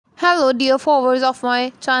Hello dear followers of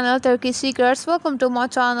my channel Turkish Secrets. Welcome to my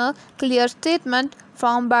channel. Clear statement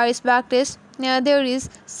from Barış baktaş. There is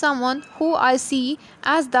someone who I see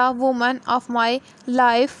as the woman of my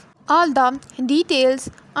life. All the details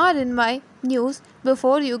are in my news.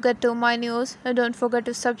 Before you get to my news, don't forget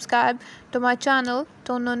to subscribe to my channel,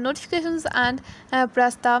 turn on notifications and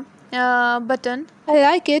press the button. I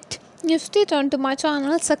like it. You stay tuned to my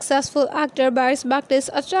channel. Successful actor Barış baktaş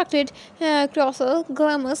attracted colossal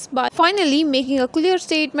glamours by finally making a clear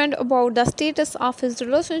statement about the status of his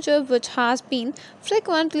relationship, which has been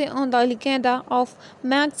frequently on the agenda of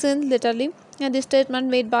magazine lately. This statement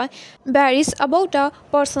made by Barış about a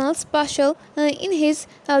personal special in his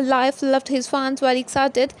life left his fans very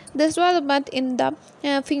excited. This development in the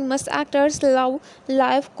famous actor's love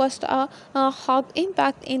life caused a hug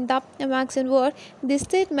impact in the magazine world. This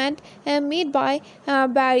statement made by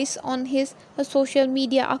Barış on his social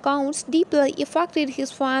media accounts deeply affected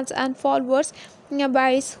his fans and followers.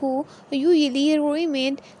 Barış, who usually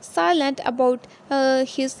remained silent about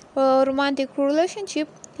his romantic relationship,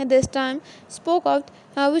 at this time spoke out,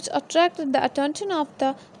 which attracted the attention of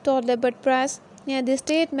the Tollywood press. The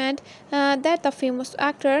statement that the famous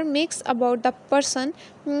actor makes about the person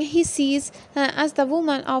he sees as the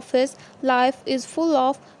woman of his life is full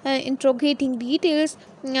of interrogating details.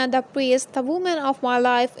 The praise "the woman of my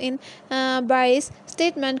life" in Barry's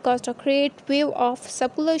statement caused a great wave of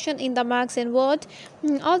speculation in the magazine world.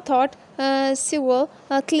 All thought several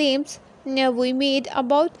claims we made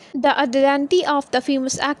about the identity of the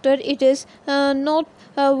famous actor. It is not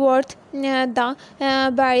worth the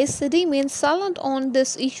Barış remains silent on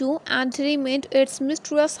this issue and remained its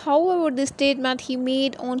mysterious. However, the statement he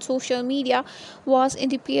made on social media was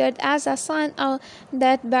interpreted as a sign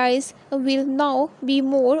that Barış will now be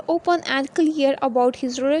more open and clear about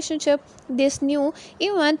his relationship. This new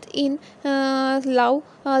event in love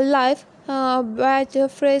life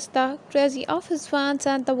but phrase the crazy of his fans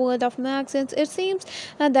and the world of magazines. It seems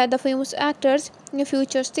that the famous actor's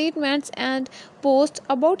future statements and posts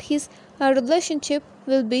about his relationship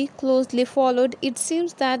will be closely followed. It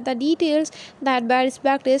seems that the details that Barış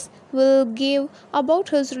baktaş will give about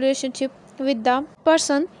his relationship with the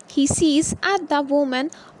person he sees as the woman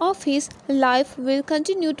of his life will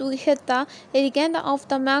continue to hit the agenda of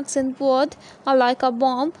the magazine world like a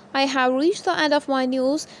bomb. I have reached the end of my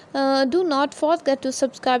news. Do not forget to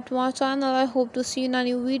subscribe to my channel. I hope to see you in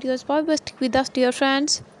new videos. Bye bye. Stick with us, dear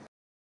friends.